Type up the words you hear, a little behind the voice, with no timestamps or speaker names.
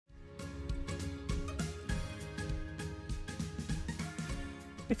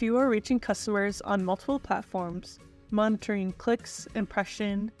If you are reaching customers on multiple platforms, monitoring clicks,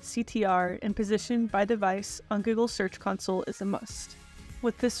 impression, CTR, and position by device on Google Search Console is a must.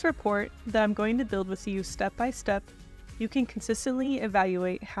 With this report that I'm going to build with you step by step, you can consistently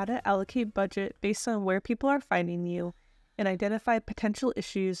evaluate how to allocate budget based on where people are finding you and identify potential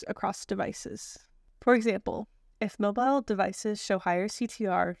issues across devices. For example, if mobile devices show higher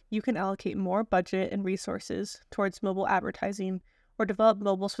CTR, you can allocate more budget and resources towards mobile advertising or develop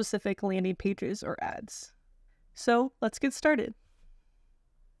mobile-specific landing pages or ads. So let's get started.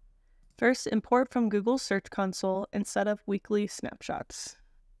 First, import from Google Search Console and set up weekly snapshots.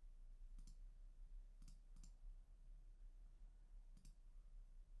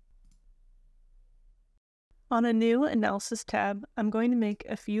 On a new Analysis tab, I'm going to make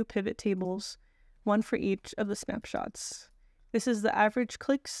a few pivot tables, one for each of the snapshots. This is the average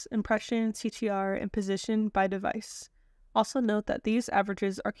clicks, impression, CTR, and position by device. Also note that these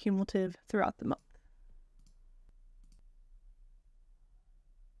averages are cumulative throughout the month.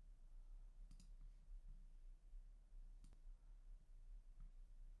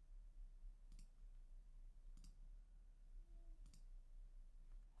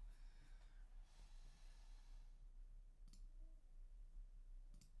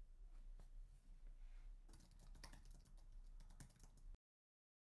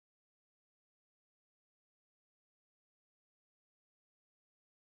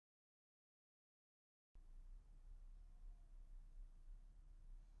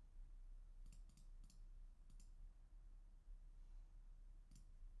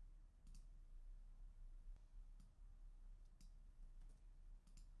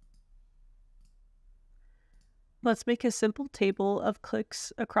 Let's make a simple table of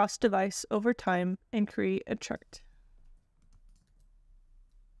clicks across device over time and create a chart.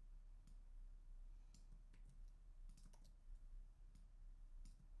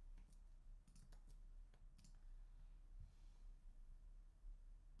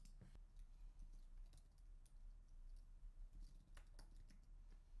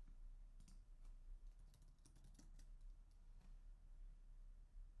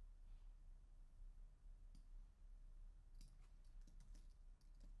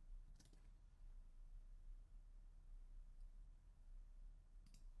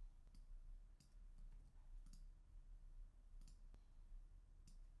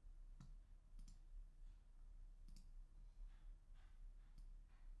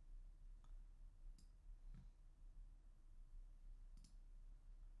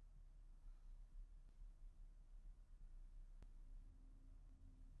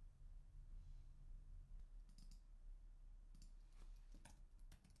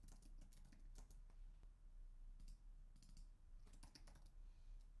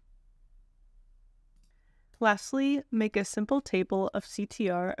 Lastly, make a simple table of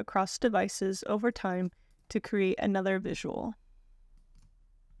CTR across devices over time to create another visual.